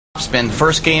Spin.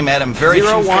 First game, Adam, very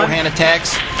few forehand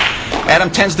attacks.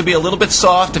 Adam tends to be a little bit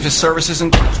soft if his service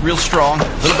isn't real strong. A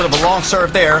little bit of a long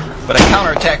serve there, but a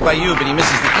counterattack by you, but he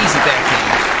misses the easy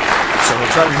backhand. So he'll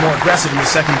try to be more aggressive in the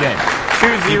second game.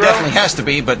 2-0. He definitely has to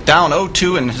be, but down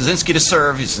 0-2 and Hazinski to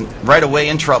serve, he's right away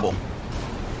in trouble.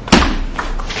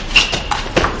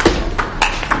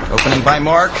 Opening by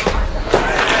Mark.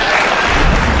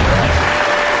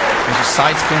 There's a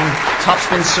side spin, top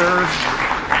spin serve.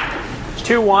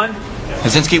 2-1.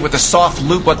 Hazinski with a soft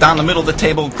loop down the middle of the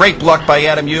table. Great block by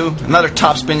Adam Hugh. Another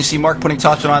topspin. You see Mark putting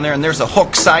topspin on there, and there's a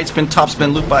hook side spin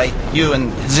topspin loop by Hugh,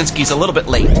 and Hazinski's a little bit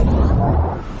late.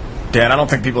 Dan, I don't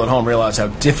think people at home realize how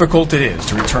difficult it is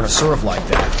to return a serve like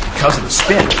that because of the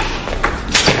spin.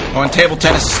 Well, in table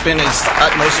tennis, the spin is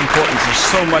utmost importance. There's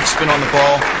so much spin on the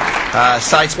ball.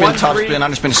 Side spin, topspin,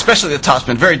 underspin, especially the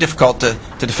topspin. Very difficult to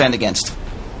defend against.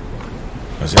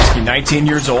 Hazinski, 19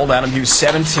 years old. Adam Hughes,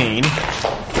 17.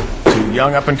 Two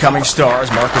young up-and-coming stars.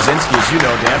 Mark Hazinski, as you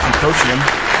know, Dan, from coaching him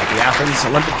at the Athens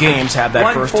Olympic Games, had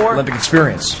that first Olympic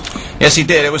experience. Yes, he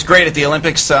did. It was great at the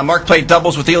Olympics. Mark played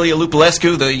doubles with Ilya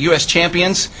Lupulescu, the U.S.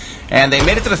 champions, and they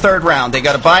made it to the third round. They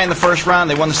got a bye in the first round.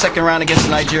 They won the second round against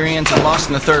the Nigerians and lost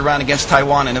in the third round against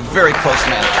Taiwan in a very close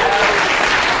match.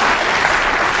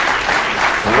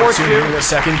 4-2 in the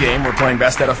second game. We're playing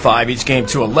best out of 5, each game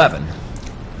 2-11.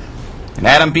 And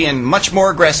Adam being much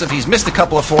more aggressive. He's missed a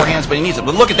couple of forehands, but he needs it.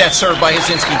 But look at that serve by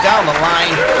Hazinski down the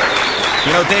line.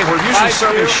 You know, Dave, we're usually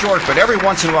serving short, but every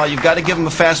once in a while you've got to give him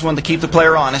a fast one to keep the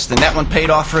player honest, and that one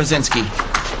paid off for Hazinski.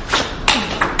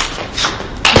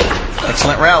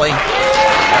 Excellent rally.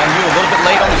 Adam Hugh a little bit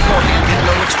late on the forehand, didn't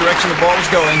know which direction the ball was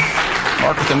going.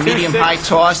 Mark with a medium-high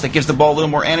toss that gives the ball a little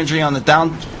more energy on the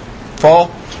downfall.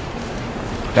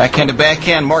 Backhand to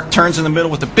backhand. Mark turns in the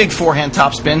middle with a big forehand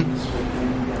topspin.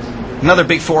 Another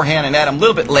big forehand, and Adam a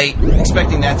little bit late,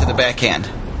 expecting that to the backhand.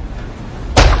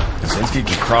 Hazinski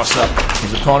can cross up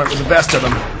his opponent with the best of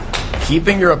them.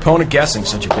 Keeping your opponent guessing,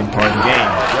 such a big part of the game.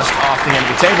 Just off the end of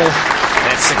the table,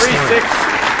 that's 6-3.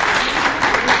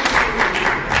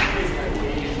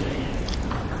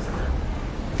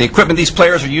 The equipment these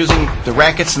players are using, the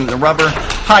rackets and the rubber,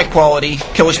 high quality,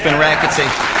 Killerspin rackets, $150 a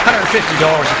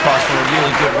cost for a really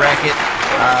good racket.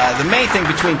 The main thing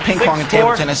between ping pong and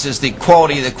table tennis is the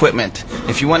quality of the equipment.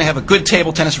 If you want to have a good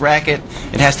table tennis racket,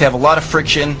 it has to have a lot of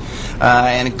friction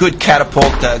and a good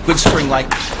catapult, good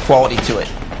spring-like quality to it.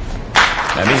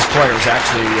 And these players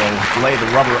actually lay the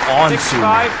rubber onto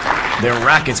their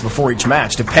rackets before each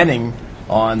match, depending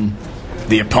on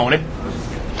the opponent.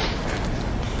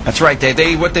 That's right,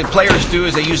 Dave. What the players do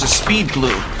is they use a speed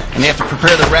glue, and they have to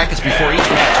prepare the rackets before each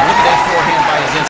match. Look at that forehand by